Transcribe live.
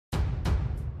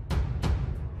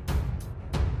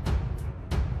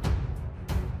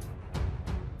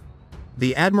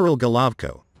The Admiral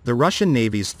Golovko, the Russian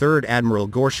Navy's third Admiral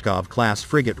Gorshkov-class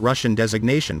frigate Russian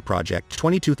designation Project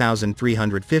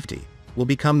 22350, will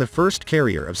become the first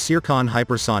carrier of Tsirkon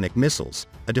hypersonic missiles,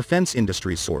 a defense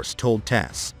industry source told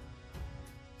TASS.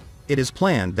 It is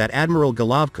planned that Admiral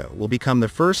Golovko will become the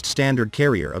first standard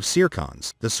carrier of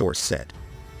Tsirkons, the source said.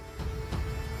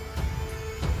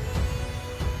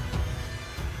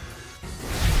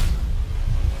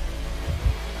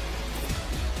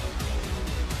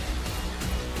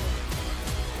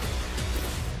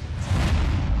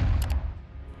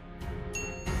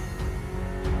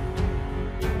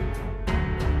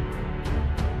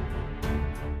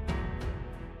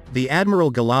 The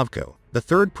Admiral Golovko, the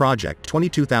third Project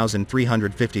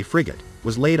 22350 frigate,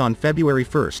 was laid on February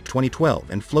 1, 2012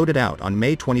 and floated out on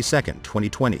May 22,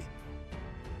 2020.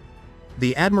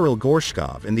 The Admiral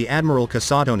Gorshkov and the Admiral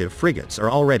Kasatonov frigates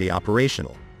are already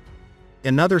operational.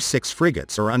 Another 6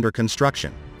 frigates are under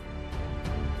construction.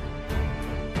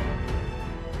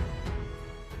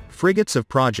 Frigates of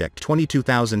Project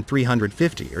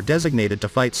 22350 are designated to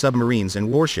fight submarines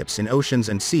and warships in oceans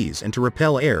and seas and to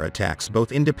repel air attacks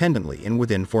both independently and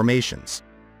within formations.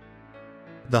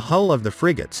 The hull of the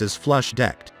frigates is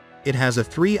flush-decked. It has a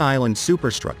 3-island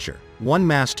superstructure, 1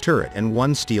 mast turret and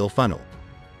 1 steel funnel.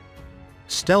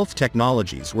 Stealth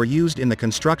technologies were used in the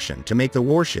construction to make the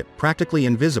warship practically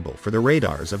invisible for the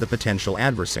radars of the potential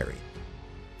adversary.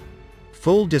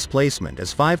 Full displacement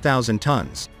is 5,000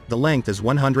 tons, the length is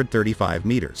 135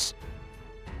 meters.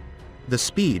 The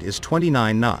speed is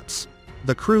 29 knots.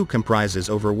 The crew comprises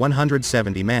over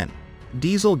 170 men.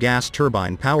 Diesel gas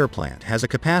turbine power plant has a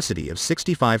capacity of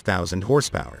 65,000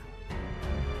 horsepower.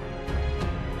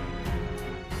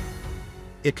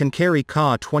 It can carry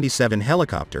Ka-27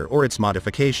 helicopter or its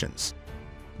modifications.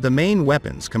 The main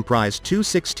weapons comprise 2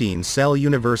 16-cell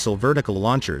universal vertical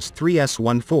launchers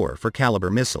 3S-14 for caliber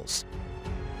missiles.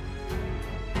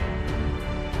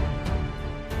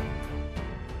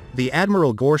 The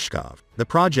Admiral Gorshkov, the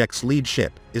project's lead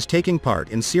ship, is taking part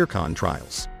in Tsirkon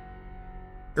trials.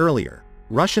 Earlier,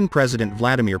 Russian President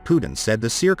Vladimir Putin said the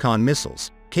Tsirkon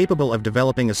missiles, capable of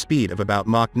developing a speed of about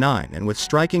Mach 9 and with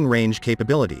striking range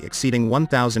capability exceeding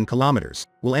 1,000 kilometers,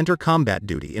 will enter combat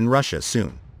duty in Russia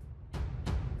soon.